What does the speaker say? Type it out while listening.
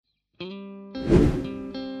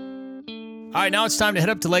All right, now it's time to head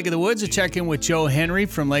up to Lake of the Woods to check in with Joe Henry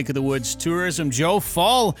from Lake of the Woods Tourism. Joe,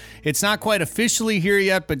 fall, it's not quite officially here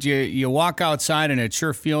yet, but you walk outside and it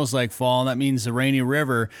sure feels like fall. And that means the Rainy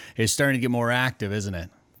River is starting to get more active, isn't it?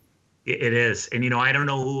 It is. And, I don't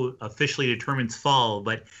know who officially determines fall,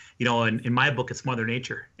 but, in my book, it's Mother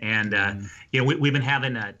Nature. And, we've been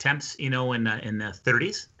having temps, in the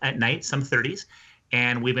 30s at night, some 30s.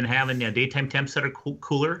 And we've been having daytime temps that are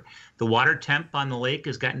cooler. The water temp on the lake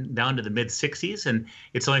has gotten down to the mid 60s, and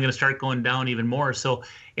it's only going to start going down even more. So,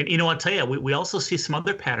 and I'll tell you, we also see some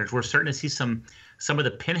other patterns. We're starting to see some of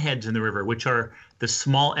the pinheads in the river, which are the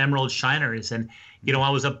small emerald shiners. And, I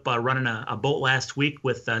was up running a boat last week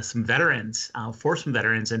with some veterans, Foursome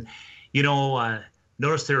veterans, and,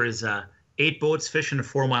 noticed there is 8 boats fishing a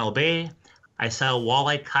 4 Mile Bay. I saw a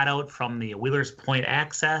walleye cut out from the Wheeler's Point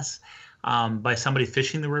access. By somebody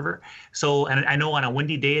fishing the river. So, and I know on a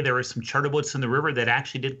windy day, there were some charter boats in the river that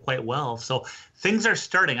actually did quite well. So things are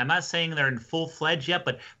starting. I'm not saying they're in full-fledged yet,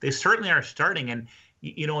 but they certainly are starting. And,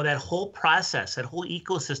 that whole process, that whole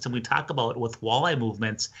ecosystem we talk about with walleye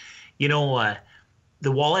movements, the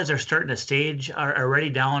walleyes are starting to stage are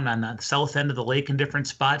already down on the south end of the lake in different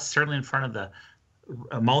spots, certainly in front of the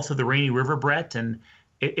mouth of the Rainy River, Brett. And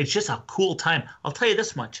it's just a cool time. I'll tell you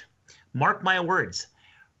this much. Mark my words.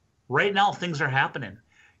 Right now, things are happening.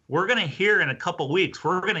 We're going to hear in a couple of weeks,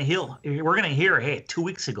 we're going to hear, hey, 2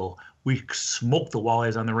 weeks ago, we smoked the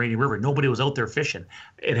walleyes on the Rainy River. Nobody was out there fishing.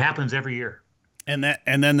 It happens every year. And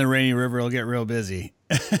then the Rainy River will get real busy.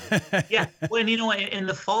 Yeah. Well, and, in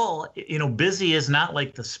the fall, busy is not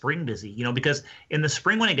like the spring busy, because in the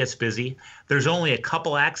spring when it gets busy, there's only a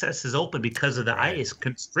couple accesses open because of the ice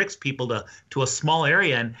constricts people to a small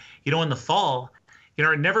area. And, in the fall,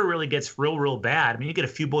 it never really gets real bad. I mean, you get a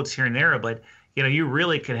few boats here and there, but, you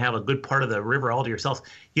really can have a good part of the river all to yourself.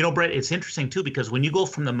 Brett, it's interesting, too, because when you go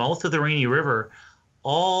from the mouth of the Rainy River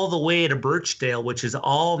all the way to Birchdale, which is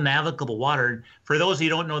all navigable water. For those of you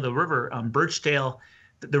who don't know the river, Birchdale,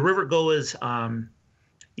 the river goes,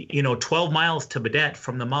 12 miles to Baudette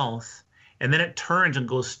from the mouth, and then it turns and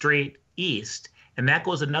goes straight east. And that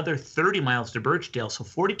goes another 30 miles to Birchdale. So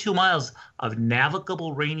 42 miles of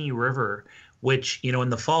navigable Rainy River, which, in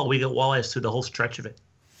the fall, we get walleyes through the whole stretch of it.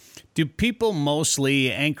 Do people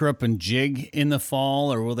mostly anchor up and jig in the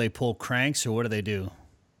fall, or will they pull cranks, or what do they do?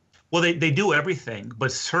 Well, they do everything,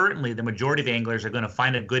 but certainly the majority of anglers are going to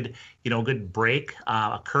find a good break,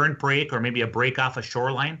 a current break, or maybe a break off a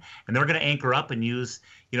shoreline, and they're going to anchor up and use,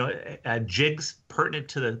 jigs pertinent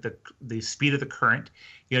to the speed of the current,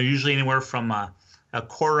 usually anywhere from a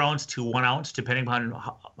quarter ounce to 1 ounce, depending upon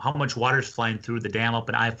how much water is flying through the dam up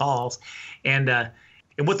in I Falls. And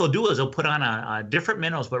what they'll do is they'll put on a different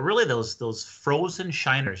minnows, but really those frozen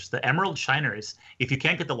shiners, the emerald shiners, if you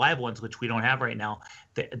can't get the live ones, which we don't have right now,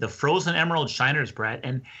 the frozen emerald shiners, Brett.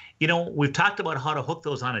 And, we've talked about how to hook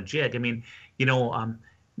those on a jig. I mean,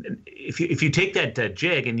 if you take that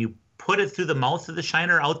jig and you put it through the mouth of the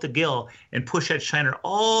shiner, out the gill, and push that shiner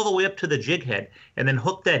all the way up to the jig head, and then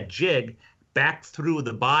hook that jig back through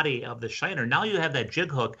the body of the shiner. Now you have that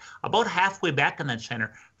jig hook about halfway back in that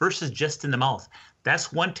shiner versus just in the mouth.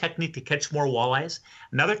 That's one technique to catch more walleyes.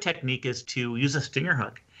 Another technique is to use a stinger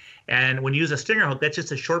hook. And when you use a stinger hook, that's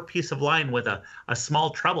just a short piece of line with a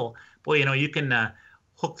small treble. Boy, you can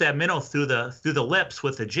hook that minnow through the lips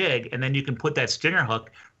with a jig, and then you can put that stinger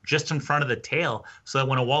hook just in front of the tail so that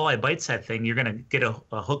when a walleye bites that thing, you're going to get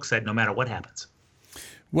a hook set no matter what happens.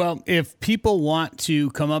 Well, if people want to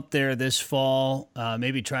come up there this fall,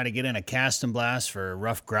 maybe try to get in a cast and blast for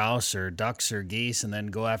rough grouse or ducks or geese, and then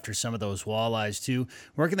go after some of those walleyes too,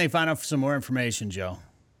 where can they find out some more information, Joe?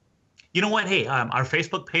 You know what? Hey, our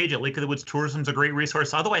Facebook page at Lake of the Woods Tourism is a great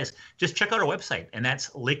resource. Otherwise, just check out our website, and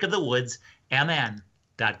that's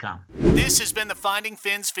lakeofthewoodsmn.com. This has been the Finding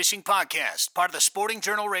Fins Fishing Podcast, part of the Sporting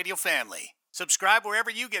Journal Radio family. Subscribe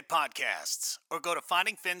wherever you get podcasts or go to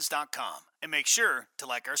findingfins.com and make sure to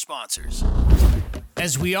like our sponsors.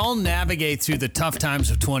 As we all navigate through the tough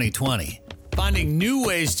times of 2020, finding new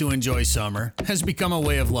ways to enjoy summer has become a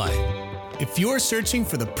way of life. If you're searching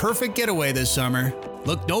for the perfect getaway this summer,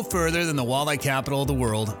 look no further than the walleye capital of the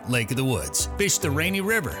world, Lake of the Woods. Fish the Rainy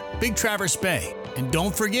River, Big Traverse Bay, and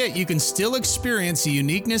don't forget you can still experience the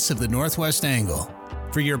uniqueness of the Northwest Angle.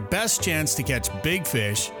 For your best chance to catch big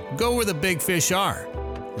fish, go where the big fish are.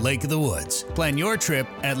 Lake of the Woods. Plan your trip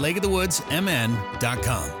at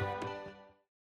lakeofthewoodsmn.com.